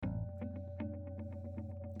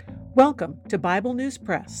Welcome to Bible News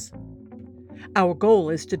Press. Our goal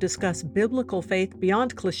is to discuss biblical faith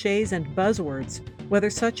beyond cliches and buzzwords, whether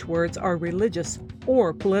such words are religious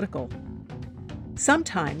or political.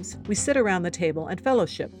 Sometimes we sit around the table and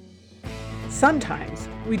fellowship. Sometimes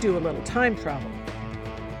we do a little time travel.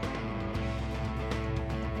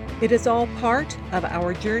 It is all part of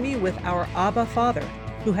our journey with our Abba Father,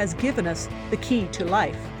 who has given us the key to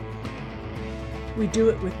life. We do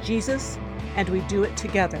it with Jesus, and we do it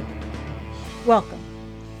together. Welcome.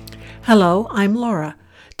 Hello, I'm Laura.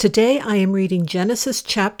 Today I am reading Genesis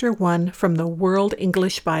chapter 1 from the World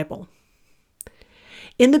English Bible.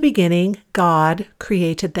 In the beginning, God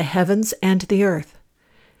created the heavens and the earth.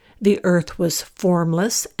 The earth was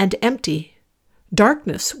formless and empty.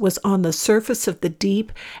 Darkness was on the surface of the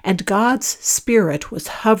deep, and God's Spirit was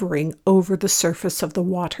hovering over the surface of the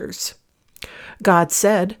waters. God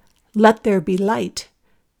said, "Let there be light,"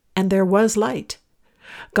 and there was light.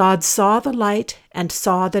 God saw the light and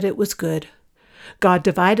saw that it was good. God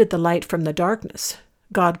divided the light from the darkness.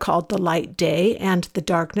 God called the light day, and the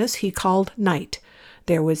darkness he called night.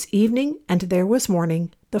 There was evening and there was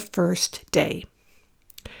morning, the first day.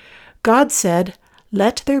 God said,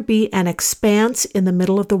 "Let there be an expanse in the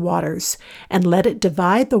middle of the waters, and let it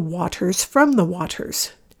divide the waters from the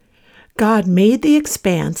waters." God made the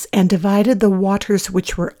expanse and divided the waters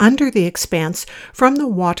which were under the expanse from the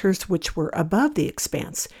waters which were above the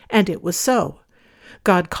expanse, and it was so.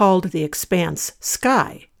 God called the expanse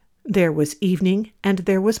sky. There was evening and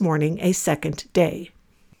there was morning, a second day.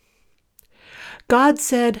 God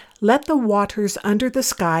said, "Let the waters under the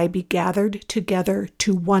sky be gathered together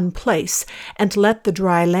to one place, and let the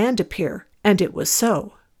dry land appear," and it was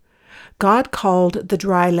so. God called the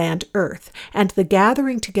dry land earth, and the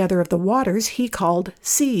gathering together of the waters he called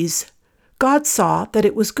seas. God saw that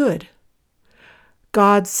it was good.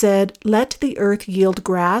 God said, "Let the earth yield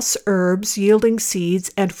grass, herbs yielding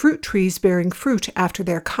seeds, and fruit trees bearing fruit after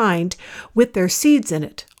their kind, with their seeds in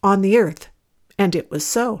it, on the earth." And it was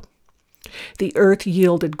so. The earth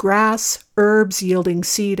yielded grass, herbs yielding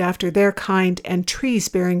seed after their kind, and trees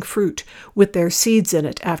bearing fruit, with their seeds in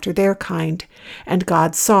it after their kind. And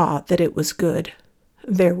God saw that it was good.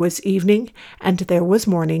 There was evening, and there was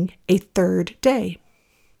morning, a third day.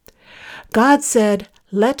 God said,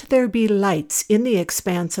 "Let there be lights in the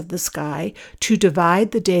expanse of the sky to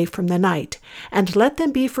divide the day from the night, and let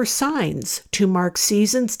them be for signs to mark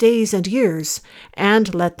seasons, days, and years,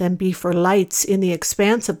 and let them be for lights in the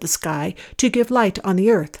expanse of the sky to give light on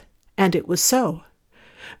the earth." And it was so.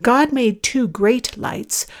 God made two great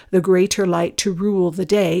lights, the greater light to rule the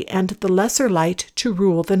day, and the lesser light to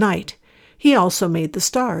rule the night. He also made the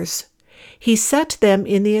stars. He set them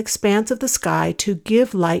in the expanse of the sky to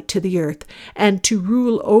give light to the earth, and to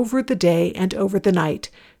rule over the day and over the night,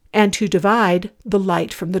 and to divide the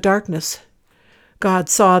light from the darkness. God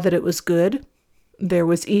saw that it was good. There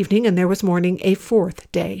was evening and there was morning, a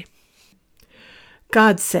fourth day.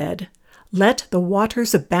 God said, "Let the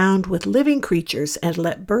waters abound with living creatures, and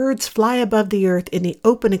let birds fly above the earth in the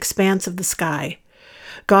open expanse of the sky."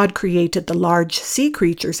 God created the large sea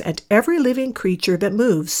creatures and every living creature that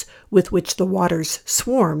moves, with which the waters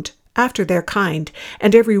swarmed, after their kind,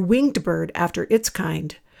 and every winged bird after its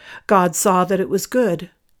kind. God saw that it was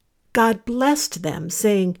good. God blessed them,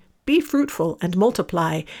 saying, "Be fruitful and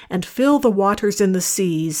multiply, and fill the waters in the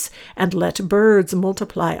seas, and let birds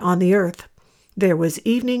multiply on the earth." There was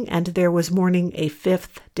evening and there was morning, a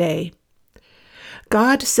fifth day.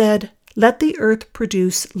 God said, "Let the earth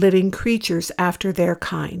produce living creatures after their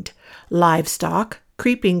kind, livestock,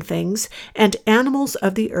 creeping things, and animals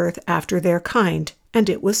of the earth after their kind." And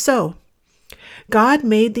it was so. God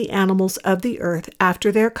made the animals of the earth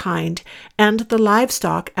after their kind, and the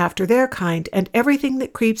livestock after their kind, and everything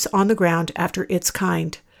that creeps on the ground after its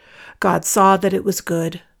kind. God saw that it was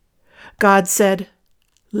good. God said,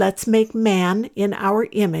 "Let's make man in our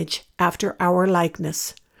image, after our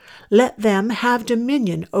likeness. Let them have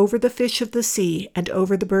dominion over the fish of the sea, and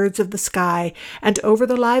over the birds of the sky, and over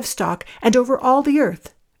the livestock, and over all the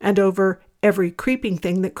earth, and over every creeping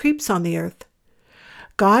thing that creeps on the earth."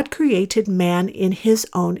 God created man in his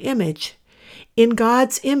own image. In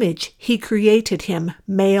God's image he created him,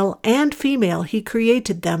 male and female he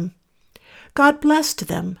created them. God blessed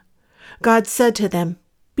them. God said to them,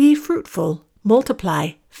 "Be fruitful,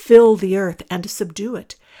 multiply, fill the earth, and subdue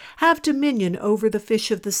it. Have dominion over the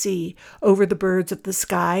fish of the sea, over the birds of the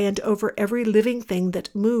sky, and over every living thing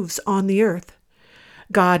that moves on the earth."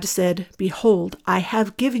 God said, "Behold, I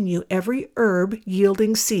have given you every herb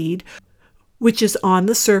yielding seed, which is on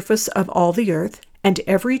the surface of all the earth, and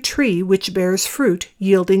every tree which bears fruit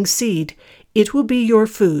yielding seed. It will be your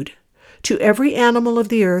food. To every animal of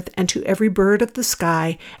the earth, and to every bird of the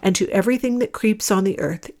sky, and to everything that creeps on the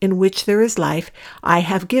earth, in which there is life, I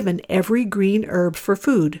have given every green herb for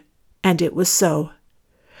food. And it was so.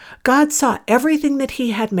 God saw everything that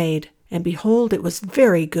he had made, and behold, it was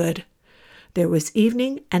very good. There was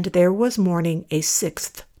evening, and there was morning, a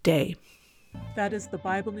sixth day. That is the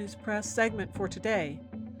Bible News Press segment for today,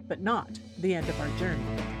 but not the end of our journey.